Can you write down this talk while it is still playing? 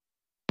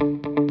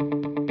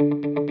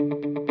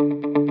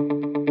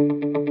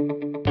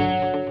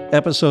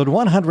Episode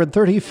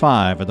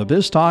 135 of the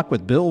Biz Talk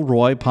with Bill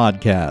Roy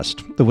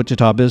podcast. The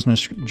Wichita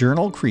Business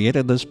Journal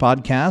created this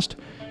podcast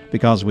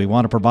because we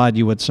want to provide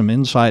you with some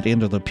insight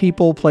into the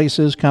people,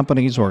 places,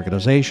 companies,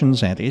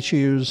 organizations, and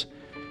issues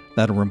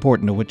that are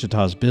important to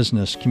Wichita's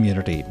business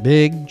community.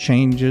 Big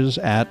changes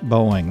at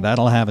Boeing.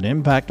 That'll have an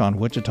impact on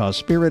Wichita's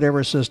Spirit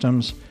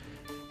Aerosystems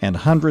and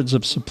hundreds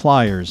of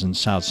suppliers in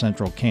South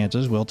Central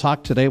Kansas. We'll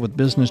talk today with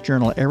Business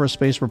Journal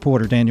Aerospace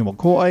Reporter Daniel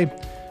McCoy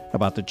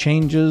about the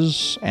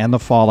changes and the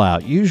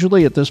fallout.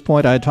 Usually at this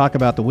point I talk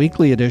about the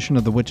weekly edition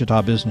of the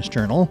Wichita Business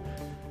Journal,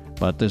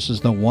 but this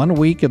is the 1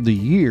 week of the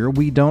year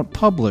we don't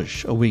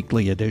publish a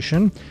weekly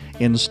edition.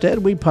 Instead,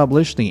 we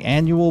publish the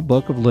annual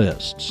book of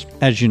lists.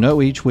 As you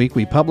know, each week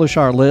we publish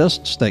our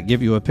lists that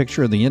give you a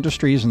picture of the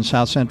industries in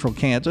South Central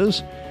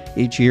Kansas.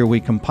 Each year we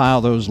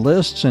compile those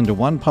lists into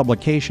one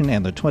publication,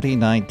 and the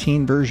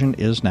 2019 version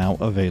is now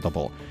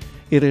available.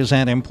 It is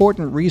an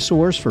important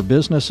resource for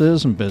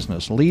businesses and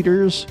business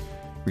leaders,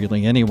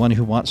 really anyone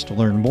who wants to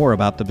learn more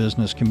about the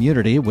business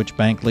community, which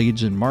bank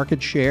leads in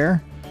market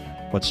share,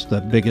 what's the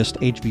biggest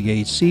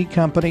HVAC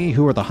company,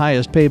 who are the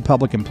highest paid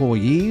public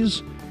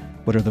employees,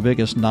 what are the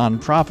biggest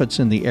nonprofits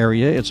in the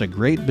area. It's a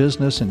great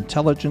business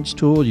intelligence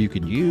tool you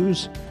can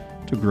use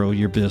to grow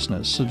your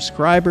business.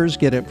 Subscribers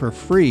get it for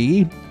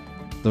free.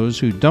 Those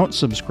who don't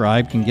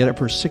subscribe can get it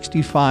for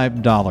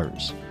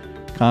 $65.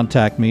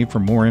 Contact me for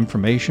more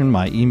information.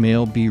 My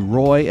email,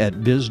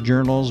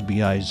 broy@bizjournals,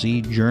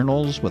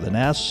 bizjournals with an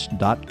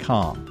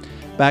s.com.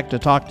 Back to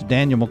talk to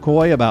Daniel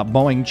McCoy about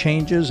Boeing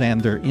changes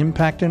and their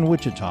impact in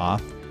Wichita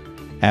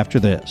after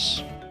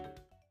this.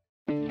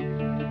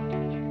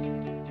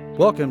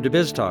 Welcome to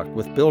Biz Talk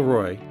with Bill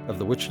Roy of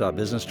the Wichita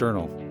Business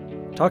Journal.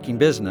 Talking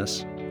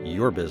business,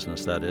 your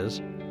business that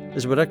is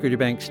what Equity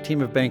Bank's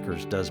team of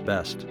bankers does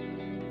best.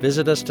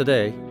 Visit us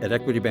today at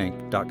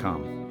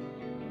equitybank.com.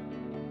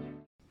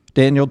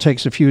 Daniel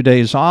takes a few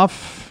days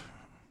off.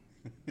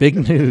 Big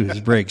news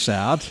breaks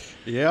out.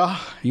 Yeah.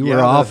 You were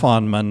off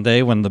on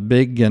Monday when the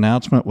big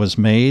announcement was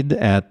made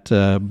at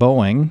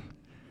Boeing.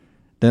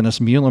 Dennis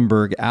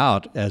Muhlenberg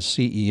out as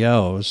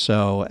CEO.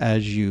 So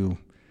as you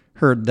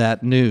heard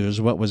that news,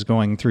 what was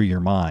going through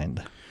your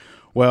mind?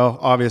 Well,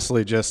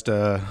 obviously just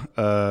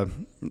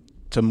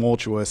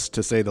tumultuous,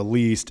 to say the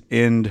least,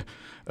 end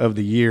of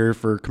the year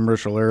for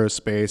commercial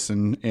aerospace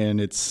and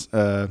it's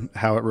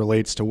how it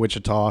relates to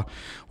Wichita.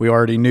 We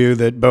already knew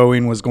that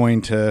Boeing was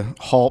going to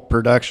halt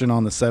production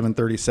on the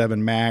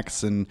 737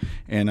 MAX, and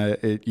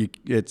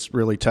it's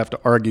really tough to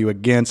argue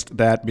against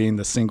that being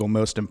the single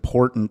most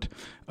important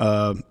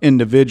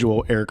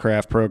individual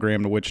aircraft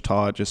program to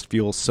Wichita. It just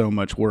fuels so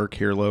much work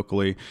here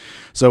locally.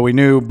 So we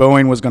knew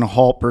Boeing was going to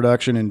halt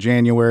production in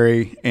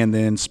January, and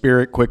then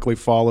Spirit quickly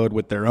followed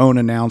with their own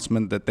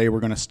announcement that they were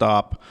going to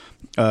stop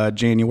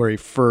January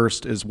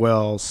 1st as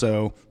well.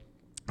 So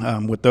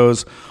with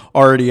those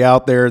already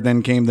out there,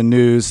 then came the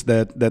news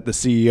that the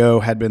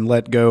CEO had been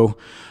let go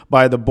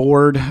by the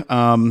board.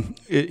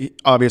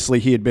 Obviously,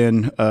 he had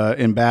been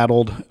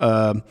embattled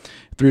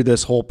through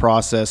this whole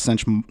process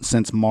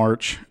since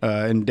March,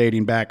 and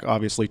dating back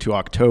obviously to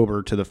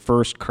October, to the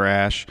first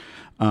crash,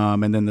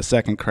 and then the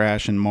second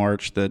crash in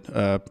March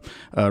that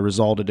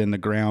resulted in the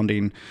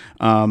grounding.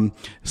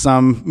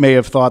 Some may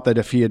have thought that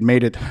if he had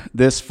made it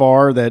this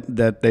far,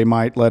 that they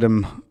might let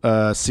him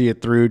see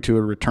it through to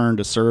a return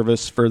to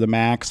service for the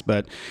MAX,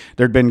 but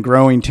there'd been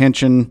growing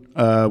tension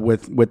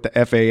with the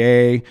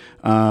FAA.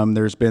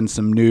 There's been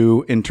some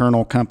new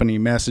internal company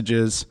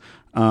messages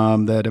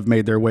that have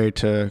made their way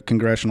to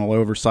congressional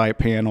oversight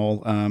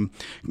panel,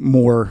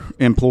 more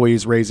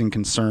employees raising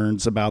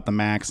concerns about the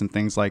MAX and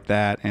things like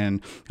that.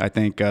 And I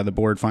think the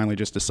board finally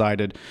just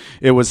decided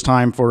it was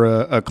time for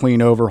a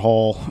clean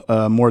overhaul,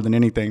 more than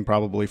anything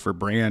probably for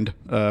brand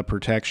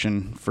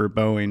protection for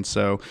Boeing.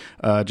 So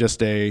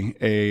just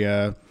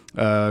a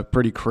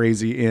pretty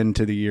crazy end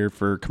to the year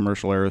for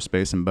commercial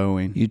aerospace and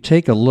Boeing. You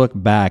take a look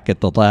back at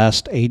the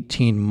last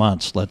 18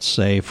 months, let's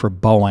say, for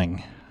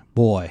Boeing.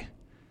 Boy,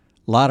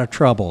 a lot of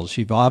troubles.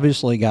 You've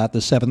obviously got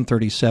the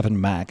 737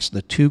 MAX,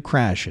 the two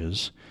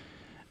crashes,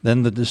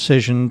 then the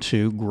decision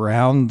to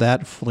ground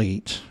that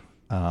fleet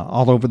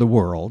all over the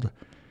world.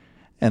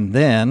 And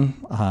then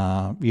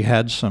you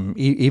had some,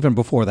 even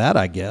before that,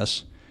 I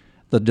guess,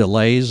 the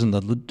delays in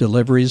the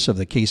deliveries of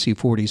the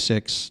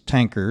KC-46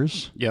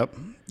 tankers. Yep.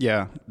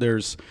 Yeah.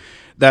 There's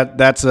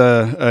that's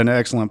an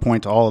excellent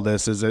point to all of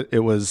this, is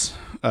it was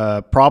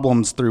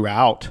problems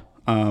throughout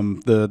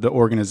the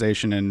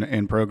organization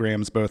and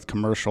programs, both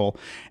commercial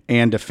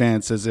and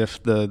defense, as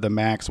if the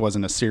MAX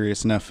wasn't a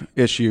serious enough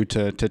issue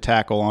to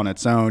tackle on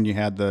its own. You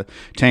had the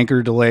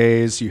tanker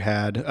delays, you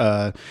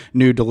had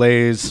new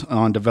delays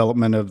on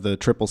development of the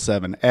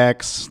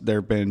 777X. There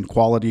have been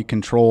quality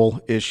control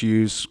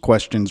issues,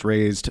 questions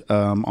raised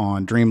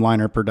on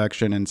Dreamliner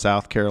production in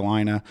South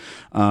Carolina.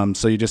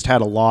 So you just had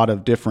a lot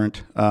of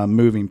different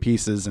moving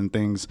pieces and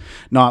things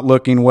not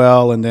looking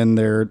well, and then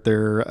their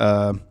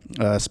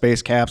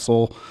space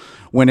capsule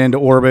went into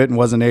orbit and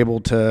wasn't able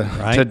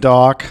to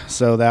dock.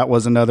 So that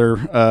was another,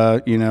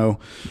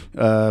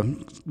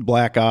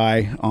 black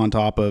eye on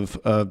top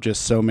of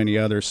just so many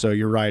others. So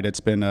you're right. It's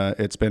been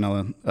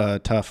a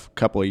tough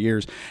couple of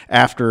years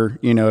after,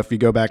 if you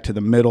go back to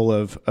the middle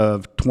of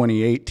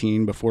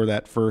 2018, before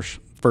that first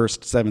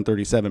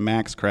 737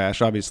 MAX crash.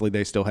 Obviously,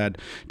 they still had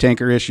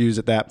tanker issues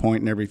at that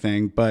point and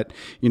everything, but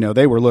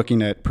they were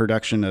looking at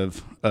production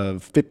of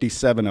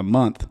 57 a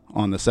month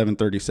on the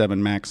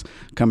 737 MAX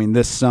coming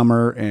this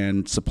summer,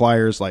 and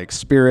suppliers like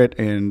Spirit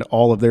and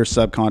all of their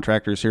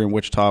subcontractors here in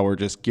Wichita were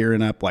just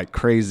gearing up like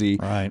crazy,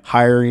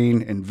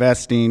 hiring,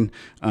 investing,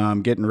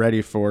 getting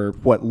ready for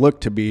what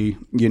looked to be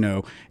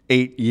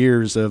 8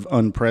 years of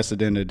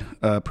unprecedented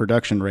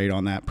production rate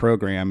on that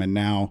program, and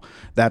now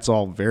that's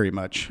all very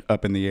much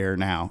up in the air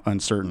now,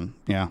 uncertain.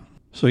 Yeah.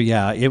 So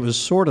yeah, it was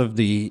sort of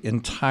the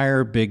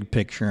entire big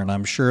picture, and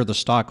I'm sure the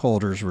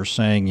stockholders were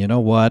saying, you know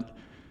what,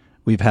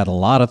 we've had a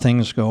lot of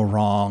things go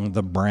wrong.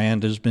 The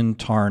brand has been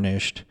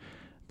tarnished.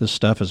 This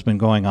stuff has been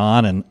going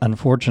on, and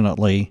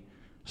unfortunately,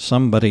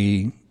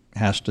 somebody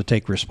has to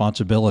take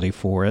responsibility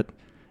for it.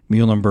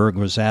 Muhlenberg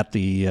was at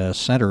the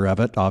center of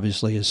it,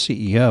 obviously as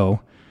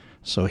CEO.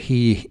 So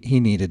he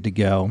needed to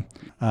go.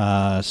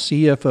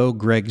 CFO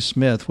Greg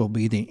Smith will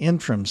be the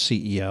interim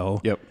CEO.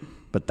 Yep.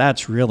 But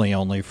that's really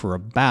only for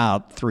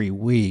about 3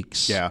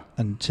 weeks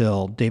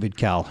until David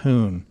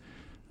Calhoun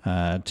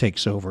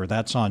takes over.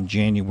 That's on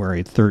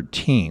January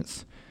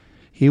 13th.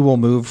 He will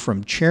move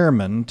from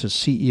chairman to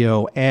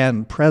CEO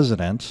and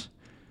president.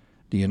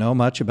 Do you know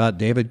much about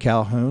David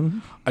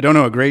Calhoun? I don't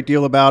know a great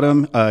deal about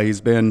him.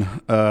 He's been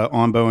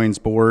on Boeing's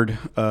board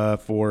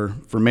for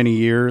many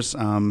years.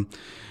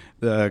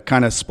 The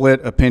kind of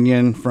split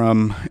opinion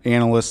from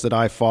analysts that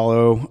I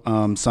follow.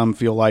 Some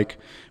feel like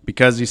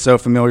because he's so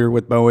familiar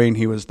with Boeing,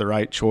 he was the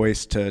right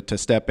choice to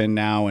step in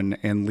now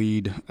and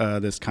lead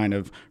this kind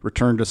of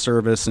return to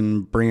service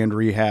and brand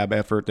rehab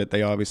effort that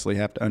they obviously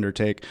have to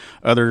undertake.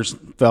 Others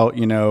felt,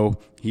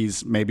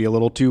 he's maybe a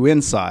little too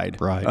inside,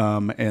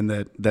 and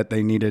that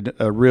they needed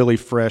a really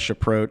fresh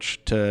approach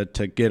to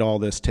get all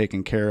this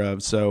taken care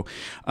of. So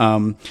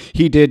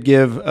he did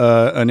give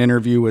an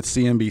interview with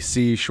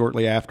CNBC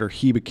shortly after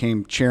he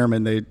became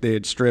chairman. They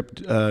had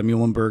stripped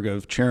Muhlenberg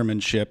of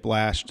chairmanship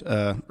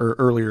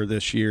earlier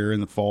this year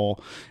in the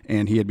fall,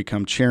 and he had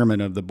become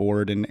chairman of the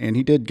board. And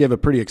he did give a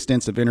pretty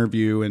extensive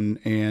interview,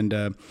 and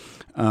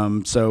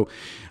so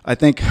I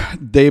think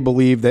they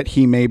believe that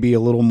he may be a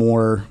little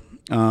more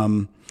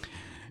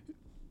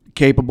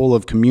capable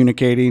of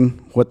communicating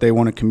what they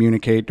want to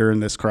communicate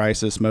during this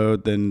crisis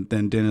mode than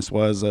Dennis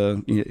was.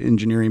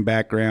 Engineering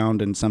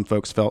background, and some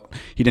folks felt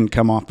he didn't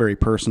come off very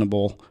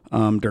personable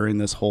during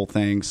this whole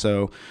thing.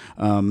 So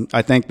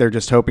I think they're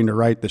just hoping to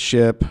right the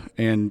ship,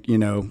 and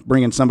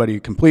bringing somebody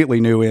completely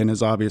new in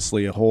is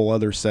obviously a whole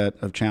other set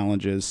of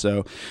challenges.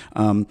 So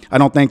I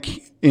don't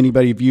think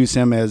anybody views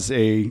him as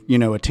a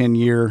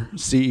 10-year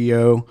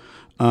CEO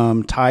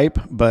type,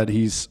 but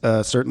he's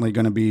certainly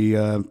going to be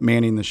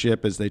manning the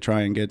ship as they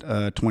try and get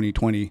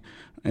 2020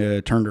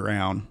 turned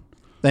around.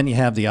 Then you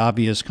have the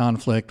obvious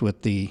conflict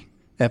with the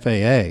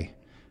FAA,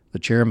 the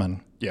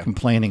chairman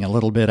complaining a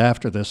little bit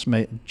after this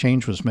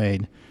change was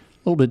made. A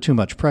little bit too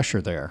much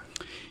pressure there.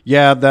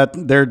 Yeah, that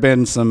there had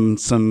been some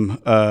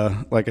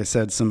like I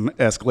said, some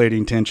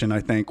escalating tension, I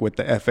think, with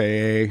the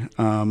FAA.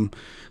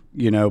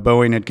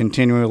 Boeing had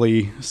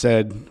continually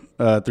said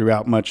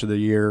throughout much of the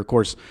year. Of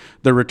course,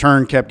 the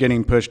return kept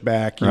getting pushed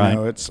back. You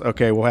know, it's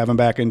okay, we'll have them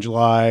back in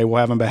July, we'll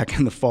have them back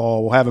in the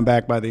fall, we'll have them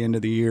back by the end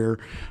of the year.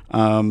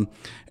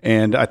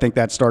 And I think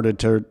that started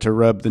to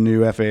rub the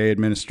new FAA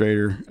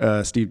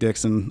administrator, Steve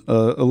Dixon,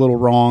 a little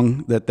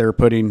wrong, that they're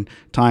putting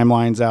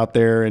timelines out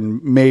there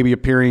and maybe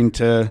appearing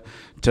to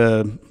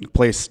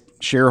place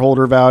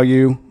shareholder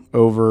value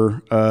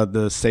over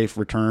the safe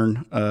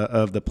return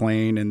of the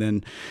plane. And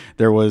then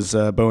there was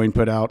Boeing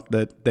put out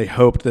that they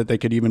hoped that they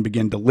could even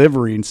begin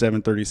delivering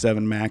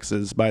 737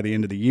 MAXs by the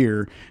end of the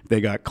year. They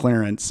got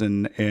clearance,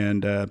 and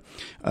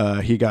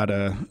he got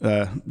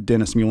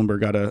Dennis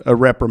Muhlenberg got a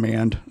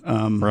reprimand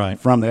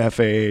from the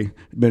FAA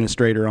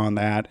administrator on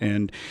that.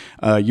 And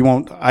I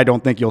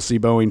don't think you'll see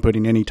Boeing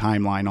putting any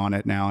timeline on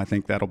it now. I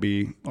think that'll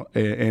be,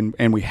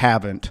 and we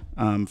haven't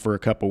for a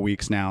couple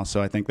weeks now.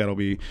 So I think that'll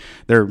be,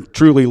 they're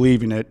truly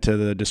leaving it to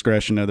the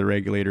discretion of the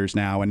regulators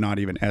now and not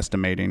even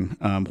estimating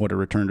what a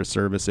return to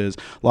service is.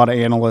 A lot of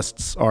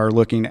analysts are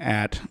looking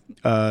at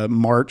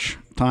March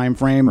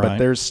timeframe, but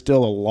there's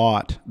still a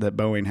lot that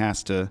Boeing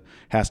has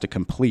to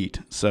complete.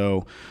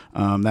 So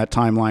that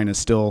timeline is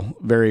still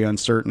very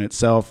uncertain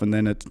itself, and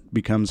then it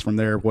becomes from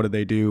there, what do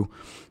they do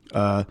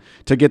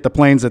to get the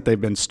planes that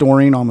they've been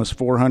storing, almost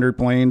 400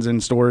 planes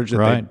in storage that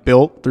they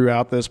built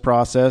throughout this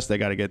process. They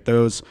got to get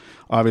those.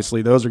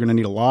 Obviously, those are going to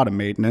need a lot of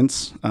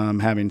maintenance,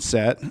 having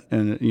set,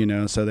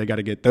 and so they got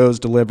to get those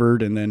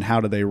delivered. And then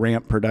how do they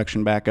ramp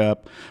production back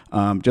up?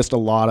 Just a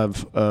lot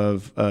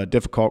of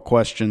difficult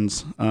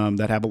questions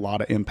that have a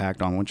lot of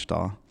impact on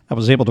Wichita. I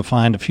was able to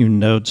find a few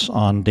notes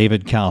on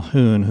David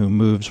Calhoun, who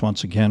moves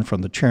once again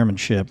from the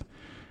chairmanship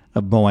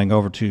of Boeing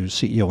over to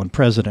CEO and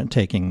president,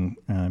 taking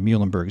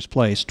Muhlenberg's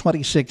place.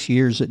 26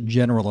 years at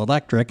General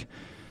Electric,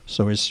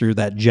 so he's through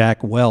that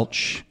Jack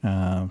Welch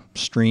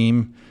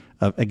stream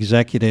of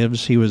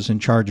executives. He was in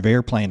charge of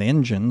airplane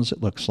engines,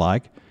 it looks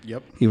like.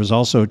 Yep. He was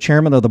also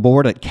chairman of the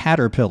board at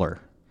Caterpillar,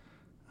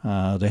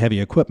 the heavy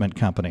equipment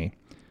company.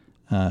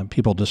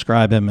 People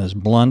describe him as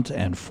blunt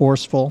and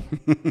forceful.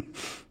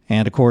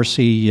 And of course,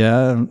 he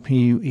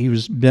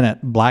was been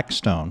at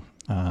Blackstone.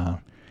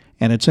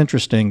 And it's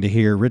interesting to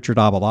hear Richard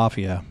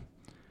Abulafia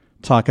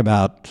talk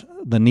about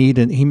the need,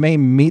 and he may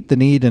meet the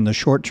need in the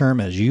short term,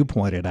 as you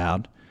pointed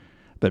out,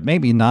 but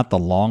maybe not the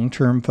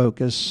long-term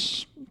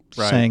focus,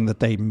 Right. saying that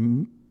they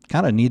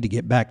kind of need to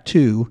get back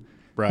to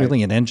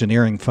really an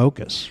engineering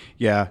focus.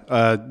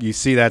 Yeah, you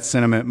see that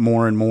sentiment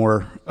more and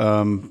more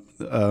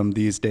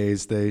these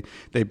days.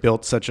 They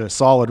built such a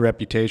solid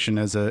reputation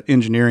as an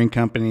engineering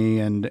company,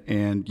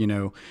 and you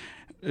know,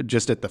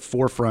 just at the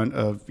forefront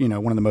of, you know,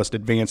 one of the most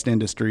advanced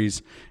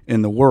industries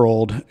in the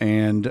world.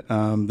 And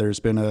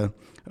there's been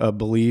a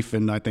belief,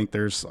 and I think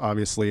there's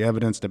obviously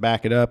evidence to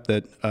back it up,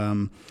 that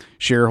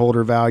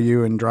shareholder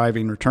value and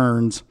driving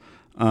returns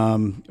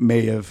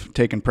may have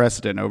taken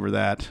precedent over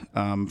that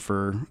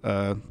for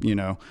you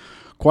know,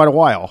 quite a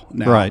while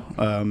now. Right.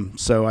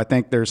 So I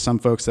think there's some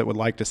folks that would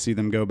like to see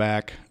them go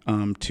back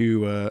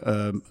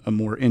to a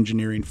more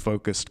engineering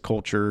focused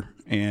culture,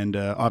 and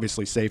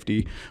obviously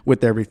safety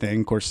with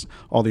everything. Of course,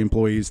 all the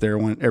employees there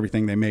want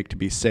everything they make to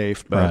be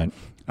safe. But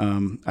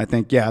I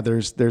think,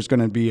 there's going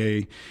to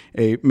be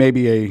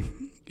maybe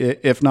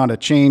if not a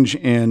change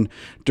in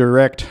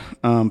direct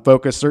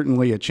focus,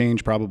 certainly a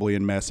change probably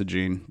in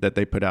messaging that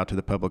they put out to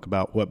the public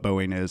about what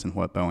Boeing is and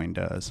what Boeing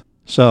does.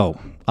 So,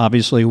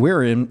 obviously,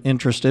 we're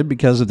interested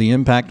because of the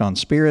impact on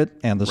Spirit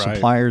and the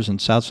suppliers in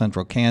South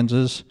Central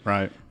Kansas.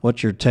 Right.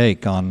 What's your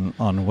take on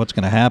what's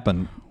going to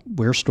happen?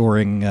 We're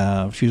storing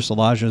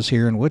fuselages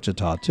here in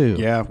Wichita, too.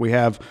 Yeah, we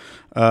have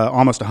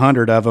almost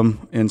 100 of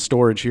them in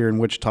storage here in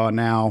Wichita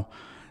now.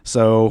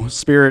 So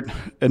Spirit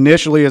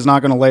initially is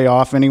not going to lay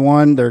off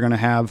anyone. They're going to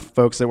have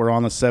folks that were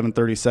on the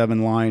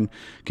 737 line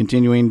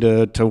continuing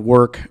to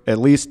work at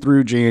least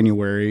through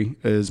January,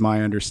 is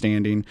my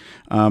understanding.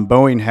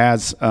 Boeing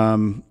has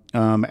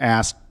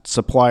asked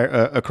supply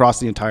across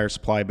the entire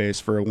supply base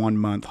for a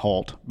 1-month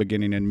halt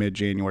beginning in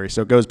mid-January.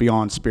 So it goes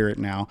beyond Spirit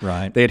now.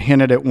 Right. They had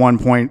hinted at one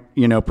point,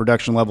 you know,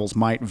 production levels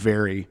might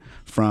vary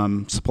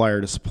from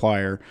supplier to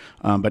supplier,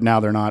 but now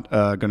they're not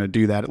going to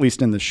do that, at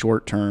least in the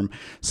short term.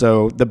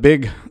 So the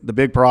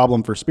big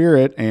problem for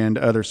Spirit and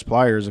other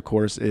suppliers, of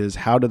course, is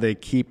how do they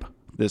keep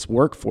this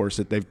workforce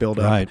that they've built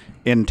up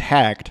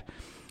intact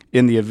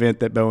in the event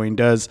that Boeing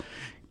does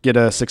get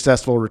a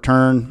successful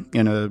return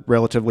in a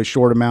relatively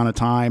short amount of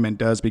time and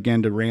does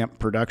begin to ramp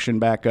production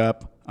back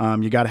up.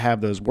 You got to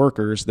have those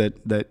workers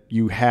that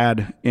you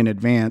had in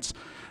advance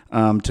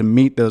to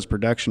meet those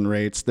production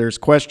rates. There's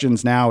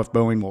questions now if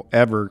Boeing will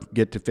ever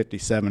get to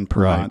 57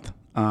 per month.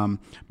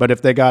 But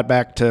if they got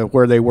back to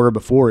where they were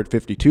before at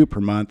 52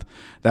 per month,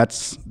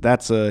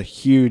 that's a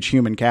huge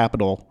human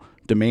capital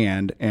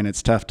demand, and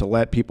it's tough to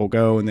let people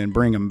go and then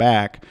bring them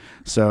back.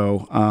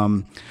 So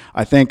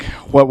I think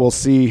what we'll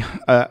see,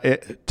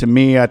 to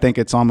me, I think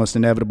it's almost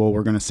inevitable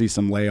we're going to see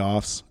some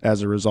layoffs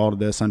as a result of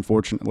this,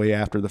 unfortunately,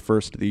 after the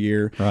first of the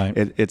year. Right.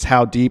 It's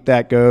how deep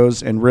that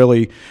goes and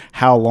really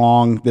how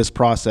long this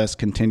process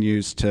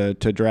continues to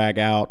drag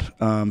out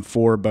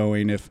for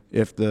Boeing.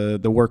 If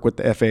the work with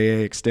the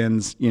FAA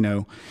extends, you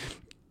know,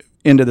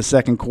 into the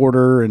second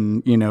quarter,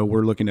 and, you know,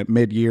 we're looking at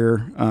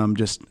mid-year,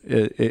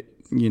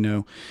 you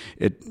know,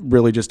 it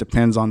really just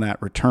depends on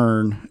that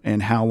return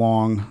and how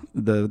long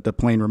the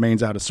plane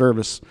remains out of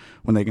service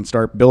when they can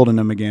start building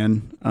them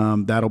again.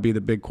 That'll be the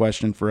big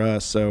question for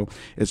us. So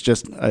it's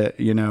just,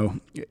 you know,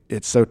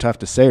 it's so tough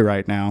to say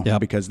right now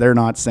because they're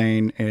not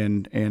saying,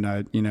 and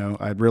you know,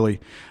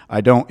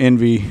 I don't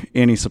envy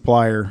any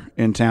supplier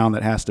in town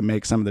that has to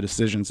make some of the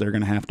decisions they're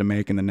going to have to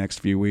make in the next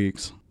few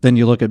weeks. Then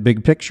you look at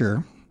big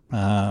picture,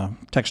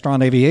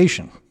 Textron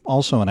Aviation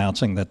also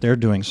announcing that they're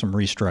doing some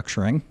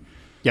restructuring.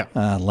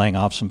 Laying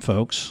off some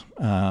folks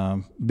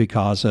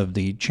because of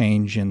the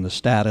change in the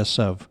status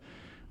of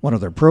one of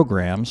their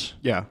programs.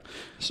 Yeah.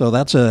 So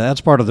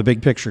that's part of the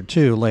big picture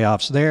too.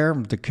 Layoffs there.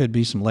 There could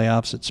be some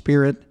layoffs at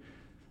Spirit.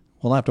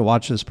 We'll have to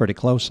watch this pretty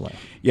closely.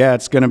 Yeah,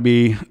 it's going to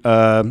be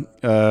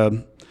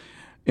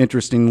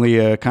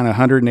interestingly kind of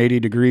 180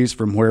 degrees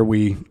from where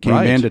we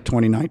came into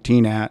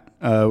 2019 at.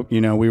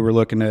 You know, we were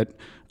looking at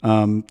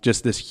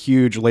just this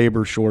huge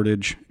labor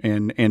shortage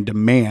and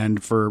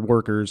demand for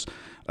workers,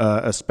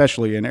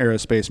 especially in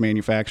aerospace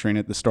manufacturing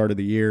at the start of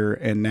the year.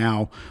 And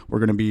now we're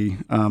going to be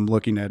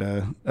looking at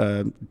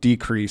a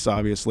decrease,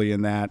 obviously,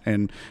 in that.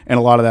 And a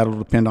lot of that will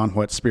depend on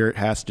what Spirit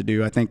has to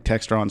do. I think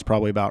Textron's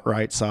probably about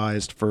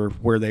right-sized for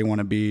where they want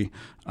to be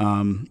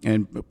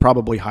and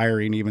probably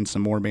hiring even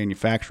some more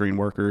manufacturing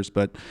workers.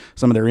 But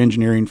some of their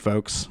engineering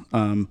folks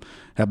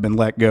have been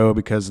let go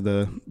because of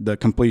the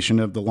completion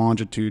of the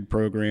Longitude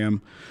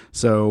program.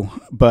 So,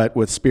 but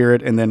with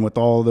Spirit, and then with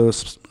all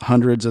those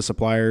hundreds of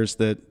suppliers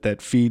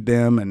that feed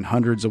them, and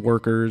hundreds of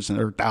workers,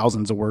 or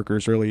thousands of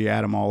workers, really, you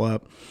add them all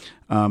up.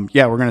 We're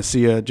going to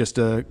see just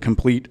a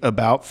complete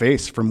about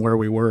face from where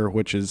we were,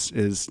 which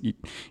is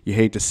you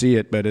hate to see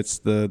it, but it's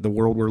the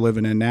world we're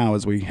living in now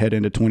as we head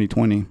into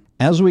 2020.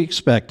 As we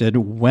expected,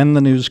 when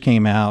the news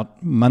came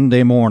out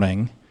Monday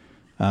morning,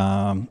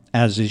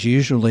 as is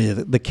usually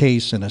the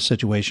case in a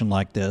situation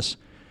like this,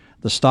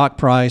 the stock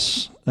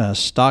price,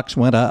 stocks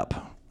went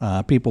up.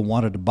 People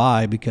wanted to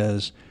buy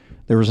because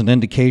there was an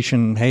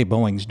indication, hey,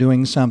 Boeing's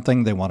doing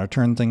something. They want to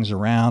turn things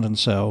around. And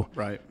so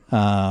right.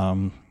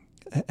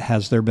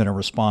 Has there been a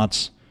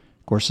response?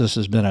 Of course, this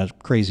has been a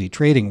crazy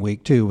trading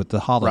week, too, with the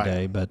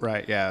holiday. Right. But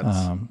right.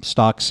 Yeah,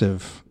 stocks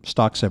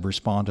have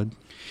responded.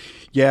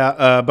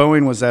 Yeah,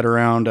 Boeing was at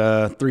around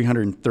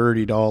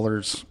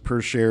 $330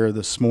 per share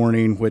this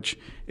morning, which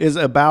is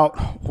about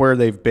where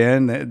they've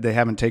been. They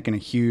haven't taken a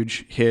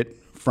huge hit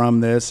from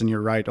this, and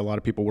you're right, a lot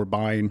of people were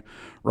buying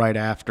right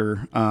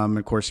after.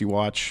 Of course, you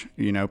watch,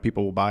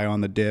 people will buy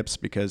on the dips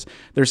because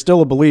there's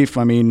still a belief.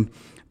 I mean,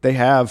 they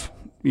have,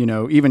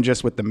 even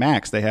just with the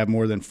MAX, they have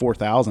more than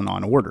 4,000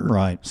 on order.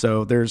 Right.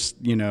 So there's,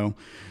 you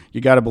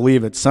got to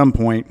believe at some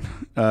point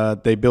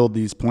they build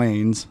these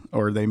planes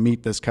or they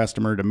meet this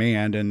customer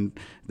demand, and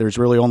there's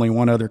really only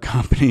one other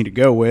company to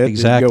go with.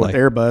 Exactly. You go with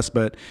Airbus,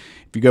 but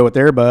if you go with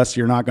Airbus,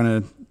 you're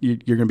going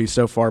to be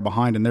so far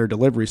behind in their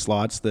delivery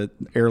slots that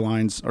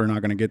airlines are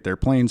not going to get their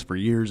planes for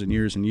years and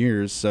years and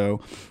years.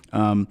 So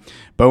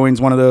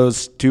Boeing's one of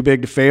those too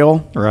big to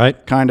fail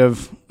kind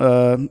of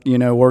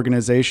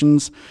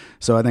organizations.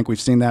 So I think we've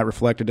seen that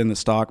reflected in the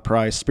stock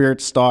price.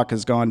 Spirit's stock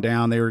has gone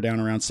down. They were down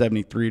around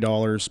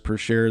 $73 per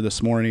share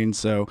this morning.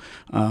 So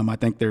I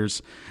think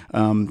there's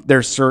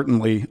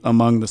certainly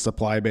among the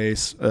supply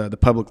base, the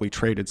publicly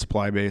traded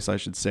supply base, I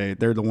should say,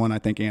 they're the one I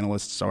think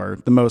analysts are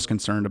the most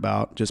concerned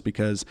about, just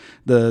because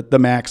the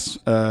MAX,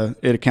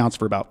 it accounts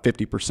for about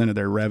 50% of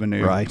their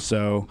revenue. Right.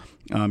 So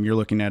you're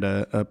looking at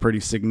a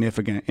pretty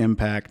significant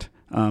impact,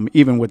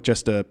 even with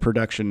just a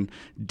production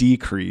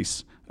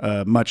decrease.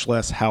 Much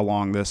less how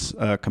long this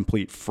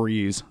complete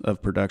freeze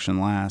of production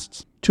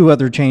lasts. Two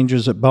other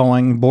changes at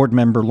Boeing. Board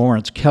member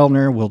Lawrence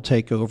Kellner will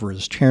take over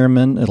as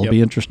chairman. It'll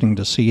be interesting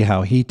to see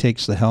how he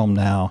takes the helm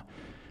now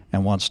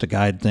and wants to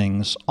guide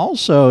things.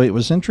 Also, it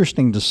was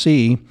interesting to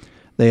see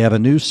they have a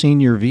new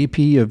senior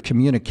VP of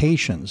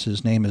communications.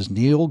 His name is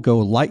Neil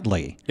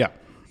Golightly. Yeah.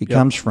 He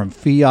comes from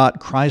Fiat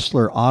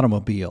Chrysler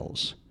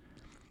Automobiles.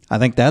 I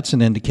think that's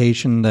an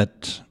indication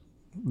that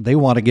they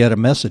want to get a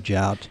message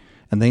out,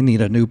 and they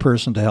need a new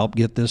person to help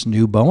get this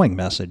new Boeing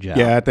message out.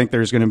 Yeah, I think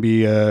there's going to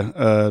be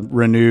a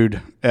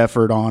renewed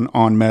effort on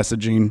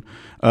messaging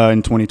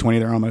in 2020.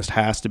 There almost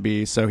has to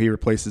be. So he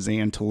replaces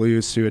Ann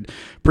Toulouse, who had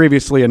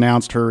previously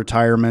announced her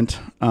retirement.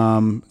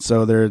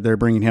 So they're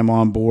bringing him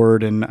on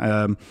board, and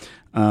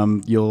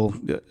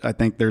I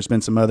think there's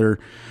been some other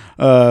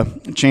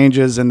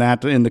changes in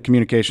the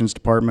communications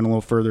department a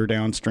little further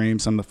downstream.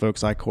 Some of the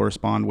folks I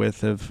correspond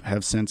with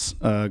have since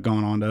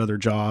gone on to other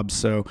jobs.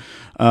 So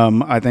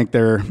I think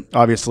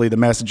obviously the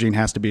messaging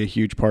has to be a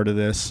huge part of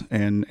this,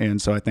 and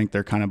so I think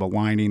they're kind of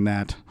aligning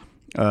that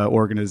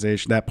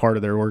organization, that part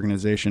of their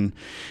organization,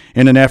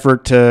 in an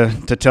effort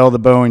to tell the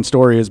Boeing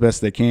story as best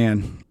they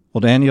can. Well,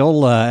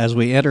 Daniel, as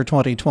we enter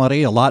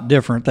 2020, a lot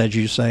different, as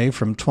you say,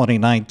 from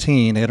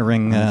 2019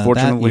 entering that year.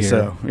 Unfortunately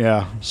so,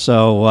 yeah.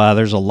 So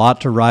there's a lot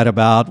to write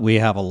about. We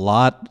have a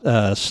lot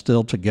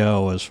still to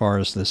go as far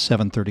as the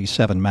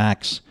 737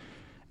 MAX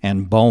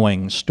and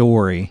Boeing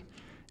story.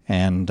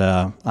 And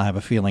I have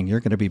a feeling you're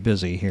going to be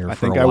busy here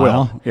for a while. I think I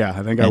will. Yeah,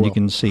 I think I will. And you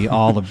can see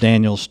all of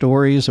Daniel's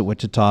stories at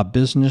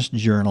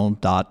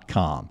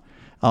WichitaBusinessJournal.com.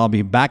 I'll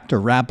be back to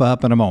wrap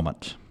up in a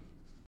moment.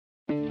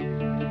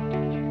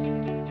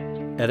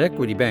 At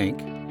Equity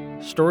Bank,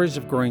 stories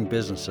of growing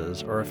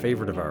businesses are a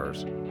favorite of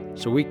ours,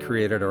 so we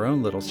created our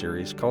own little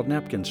series called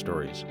Napkin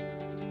Stories.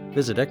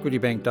 Visit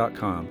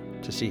equitybank.com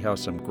to see how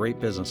some great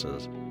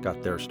businesses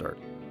got their start.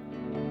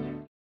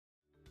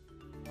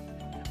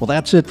 Well,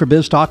 that's it for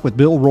Biz Talk with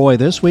Bill Roy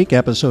this week,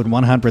 episode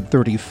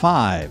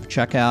 135.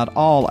 Check out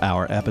all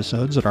our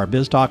episodes at our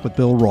Biz Talk with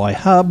Bill Roy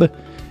hub.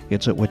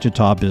 It's at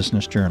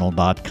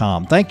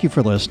WichitaBusinessJournal.com. Thank you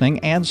for listening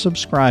and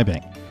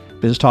subscribing.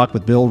 Biz Talk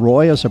with Bill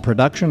Roy is a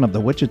production of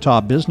the Wichita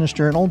Business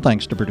Journal.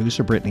 Thanks to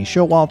producer Brittany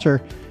Showalter,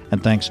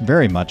 and thanks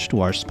very much to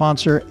our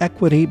sponsor,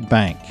 Equity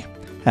Bank.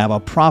 Have a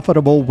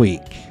profitable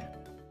week.